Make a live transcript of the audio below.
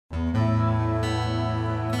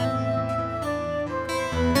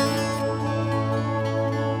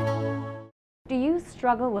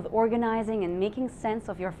struggle with organizing and making sense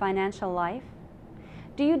of your financial life?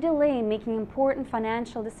 Do you delay making important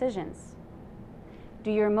financial decisions? Do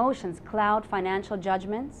your emotions cloud financial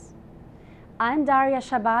judgments? I'm Daria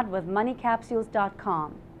Shabbat with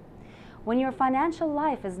MoneyCapsules.com. When your financial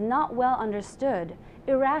life is not well understood,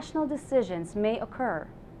 irrational decisions may occur.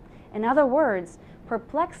 In other words,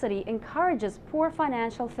 perplexity encourages poor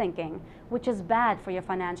financial thinking, which is bad for your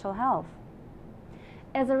financial health.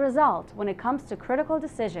 As a result, when it comes to critical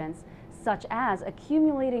decisions such as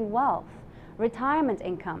accumulating wealth, retirement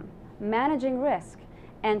income, managing risk,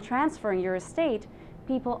 and transferring your estate,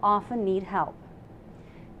 people often need help.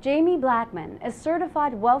 Jamie Blackman, a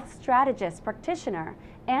certified wealth strategist practitioner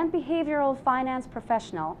and behavioral finance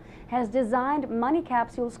professional, has designed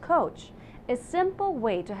MoneyCapsules Coach, a simple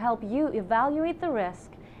way to help you evaluate the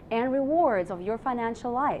risk and rewards of your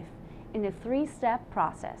financial life in a 3-step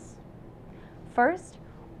process. First,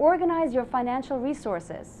 organize your financial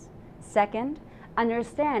resources. Second,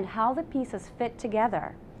 understand how the pieces fit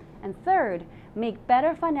together. And third, make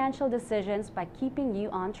better financial decisions by keeping you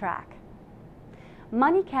on track.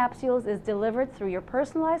 Money Capsules is delivered through your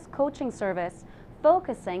personalized coaching service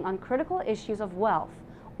focusing on critical issues of wealth,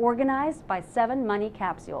 organized by 7 money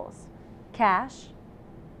capsules: cash,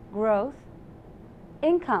 growth,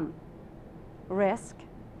 income, risk,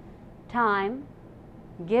 time,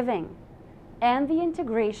 giving, and the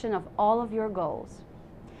integration of all of your goals.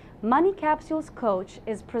 Money Capsules Coach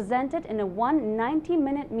is presented in a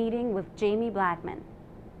 90-minute meeting with Jamie Blackman.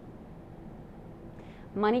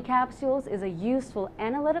 Money Capsules is a useful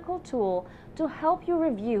analytical tool to help you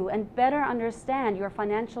review and better understand your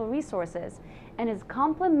financial resources and is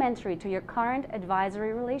complementary to your current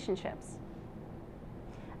advisory relationships.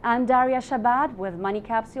 I'm Daria Shabbat with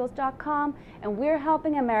MoneyCapsules.com, and we're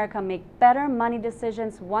helping America make better money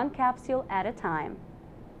decisions one capsule at a time.